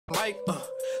like,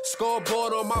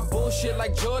 scoreboard on my bullshit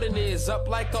like Jordan is. Up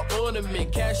like an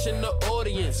ornament, cash in the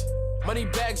audience. Money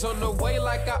bags on the way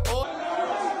like I ordered.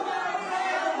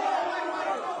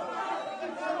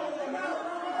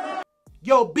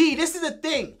 Yo, B, this is the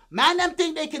thing. Man, them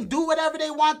think they can do whatever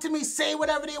they want to me, say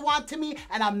whatever they want to me,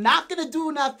 and I'm not gonna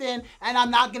do nothing, and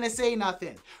I'm not gonna say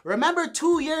nothing. Remember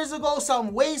 2 years ago,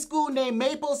 some waste goon named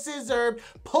Maple Scissor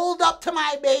pulled up to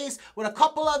my base with a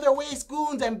couple other waste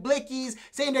goons and blickies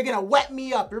saying they're gonna wet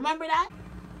me up. Remember that?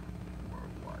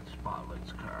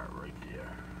 Worldwidespotlight's car right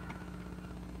there.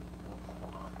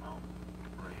 Hold on, no.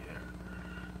 Right here.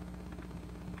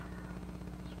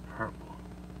 It's purple.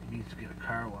 He needs to get a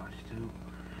car wash too.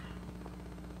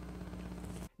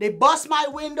 They bust my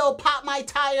window, popped my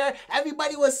tire.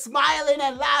 Everybody was smiling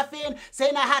and laughing,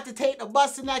 saying I had to take the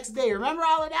bus the next day. Remember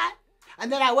all of that?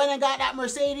 And then I went and got that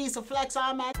Mercedes to flex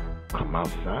on, man. Come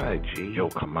outside, G. Yo,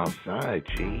 come outside,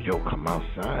 G. Yo, come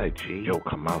outside, G. Yo,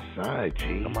 come outside,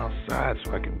 G. Come outside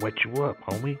so I can wet you up,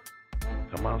 homie.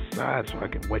 Come outside so I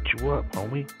can wet you up,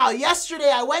 homie.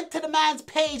 Yesterday, I went to the man's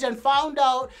page and found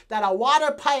out that a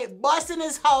water pipe bust in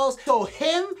his house. So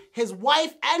him, his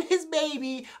wife, and his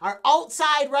baby are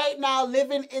outside right now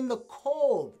living in the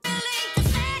cold.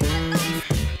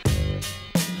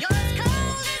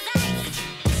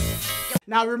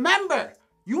 Now remember,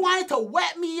 you wanted to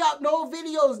wet me up, no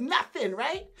videos, nothing,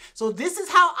 right? So this is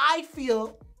how I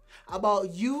feel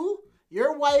about you,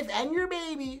 your wife, and your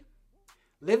baby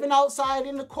living outside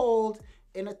in the cold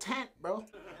in a tent, bro.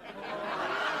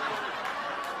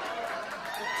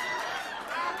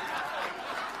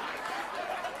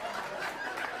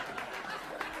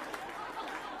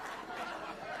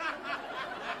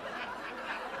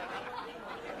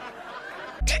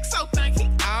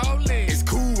 It's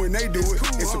cool when they do it.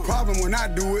 It's a problem when I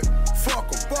do it.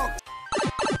 Fuck them. Fuck.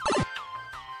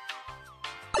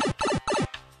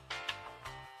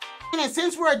 And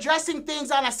since we're addressing things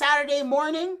on a Saturday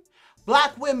morning,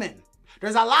 black women.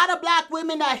 There's a lot of black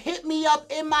women that hit me up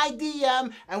in my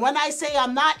DM, and when I say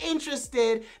I'm not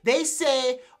interested, they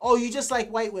say, oh, you just like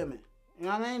white women. You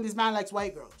know what I mean? This man likes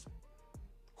white girls.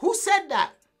 Who said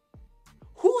that?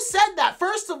 Who said that?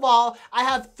 First of all, I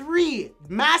have 3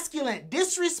 masculine,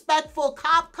 disrespectful,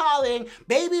 cop-calling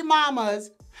baby mamas,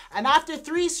 and after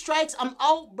 3 strikes, I'm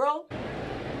out, bro.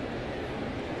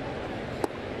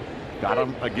 Got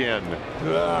him again.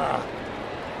 Ugh.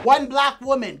 One black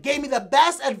woman gave me the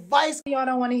best advice. Y'all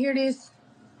don't want to hear this,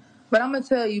 but I'm going to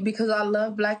tell you because I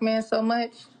love black men so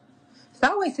much.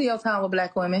 Stop wasting your time with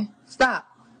black women. Stop.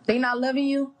 They not loving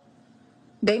you.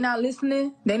 They not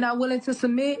listening. They not willing to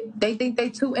submit. They think they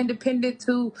too independent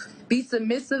to be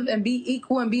submissive and be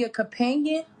equal and be a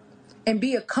companion and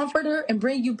be a comforter and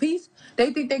bring you peace.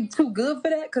 They think they too good for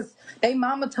that because they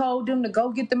mama told them to go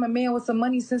get them a man with some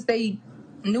money since they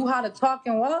knew how to talk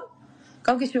and walk.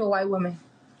 Go get you a white woman.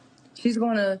 She's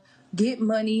going to get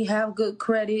money, have good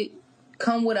credit,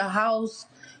 come with a house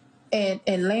and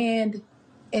land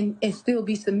and still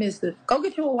be submissive. Go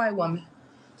get you a white woman.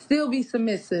 Still be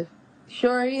submissive.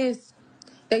 Sure is.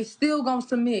 They still gonna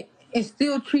submit and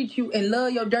still treat you and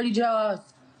love your dirty jaws.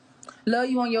 Love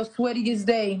you on your sweatiest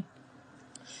day.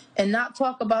 And not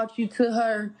talk about you to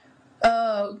her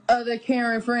other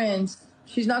caring friends.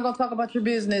 She's not gonna talk about your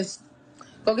business.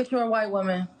 Go get you a white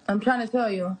woman. I'm trying to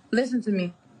tell you. Listen to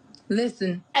me.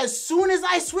 Listen. As soon as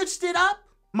I switched it up,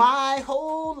 my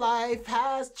whole life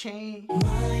has changed.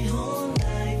 My whole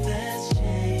life has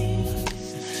changed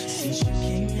since you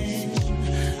came in.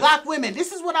 Black women,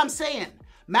 this is what I'm saying.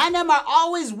 Man, them are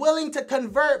always willing to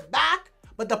convert back,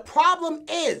 but the problem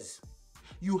is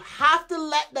you have to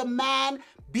let the man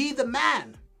be the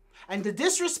man. And the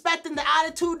disrespect and the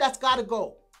attitude, that's gotta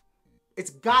go.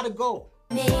 It's gotta go.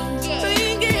 Bring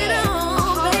it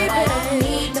on, baby. I don't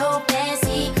need no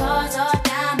fancy cars or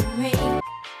diamond ring.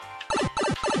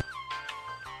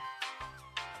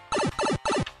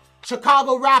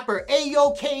 Chicago rapper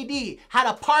Ayo KD had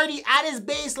a party at his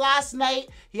base last night.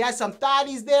 He had some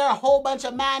thotties there, a whole bunch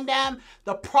of mandem.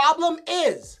 The problem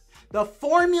is, the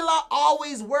formula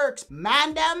always works.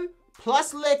 Mandem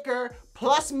plus liquor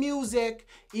plus music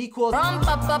equals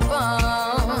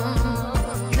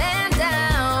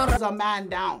a man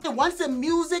down. Once the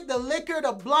music, the liquor,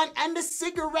 the blunt, and the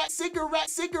cigarette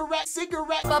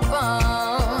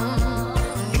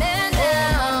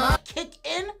kick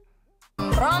in,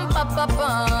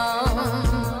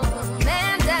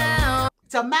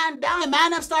 it's a man down.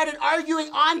 Man started arguing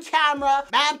on camera.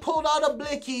 Man pulled out a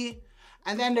blicky,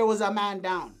 and then there was a man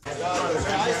down.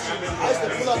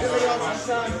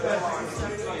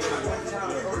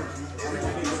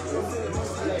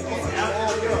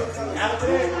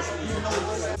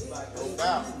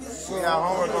 Wow. We got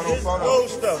homework on them photos. Bull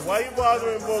stuff. Why you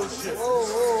bothering bullshit?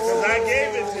 Because I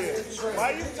gave it to you.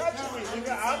 Why you touching me?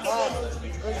 Nigga, I'm the one.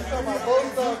 You talking about bull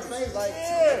stuff? Like,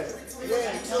 yeah. Yeah,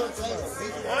 you doing too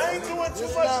much. I ain't doing too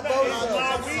much now. It's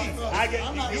my weed.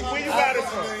 Where you got it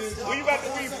from? Where you got the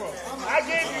weed from? I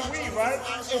gave you weed, right?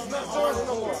 It's not yours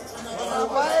no more.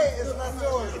 Why? It's not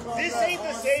yours. This ain't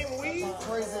the same weed?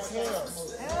 Crazy as hell.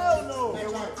 Hell no. You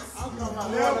want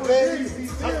to bet?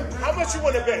 How much you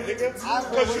want to bet, nigga?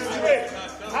 Because you bet.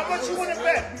 How much you want to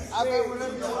bet? I bet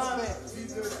whatever you want to bet.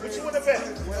 What you want to bet?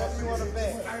 Whatever you want to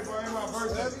bet.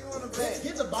 Whatever you want to bet.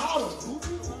 Get the bottle.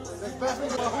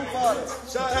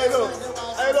 Hey,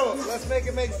 look, let's make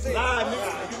it make sense. Nah,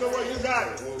 nigga, you know what? You got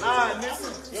it. Nah,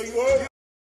 nigga. Yo, you heard?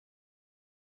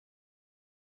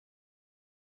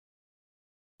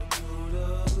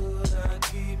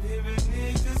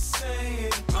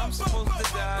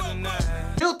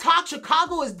 Real talk,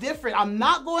 Chicago is different. I'm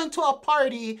not going to a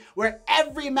party where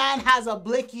every man has a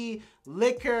blicky,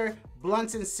 liquor,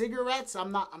 blunts, and cigarettes.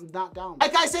 I'm not down.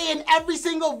 Like I say in every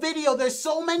single video, there's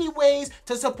so many ways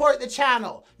to support the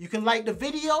channel. You can like the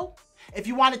video. If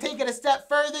you want to take it a step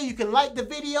further, you can like the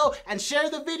video and share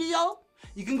the video.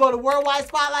 You can go to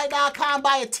worldwidespotlight.com,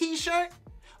 buy a t-shirt,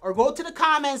 or go to the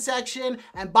comment section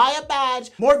and buy a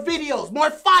badge. More videos, more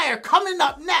fire coming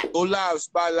up next. Go live,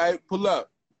 Spotlight, pull up.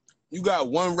 You got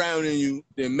one round in you,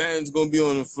 then man's gonna be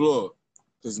on the floor.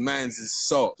 Cause man's is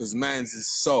salt, cause man's is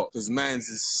salt, cause man's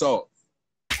is salt.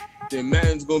 Then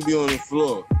man's gonna be on the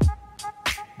floor.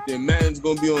 Then man's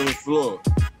gonna be on the floor.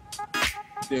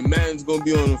 Then man's gonna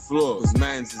be on the floor. Cause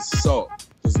man's is salt,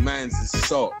 cause man's is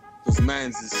salt, cause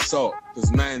man's is salt,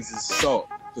 cause man's is salt,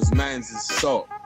 cause man's is salt.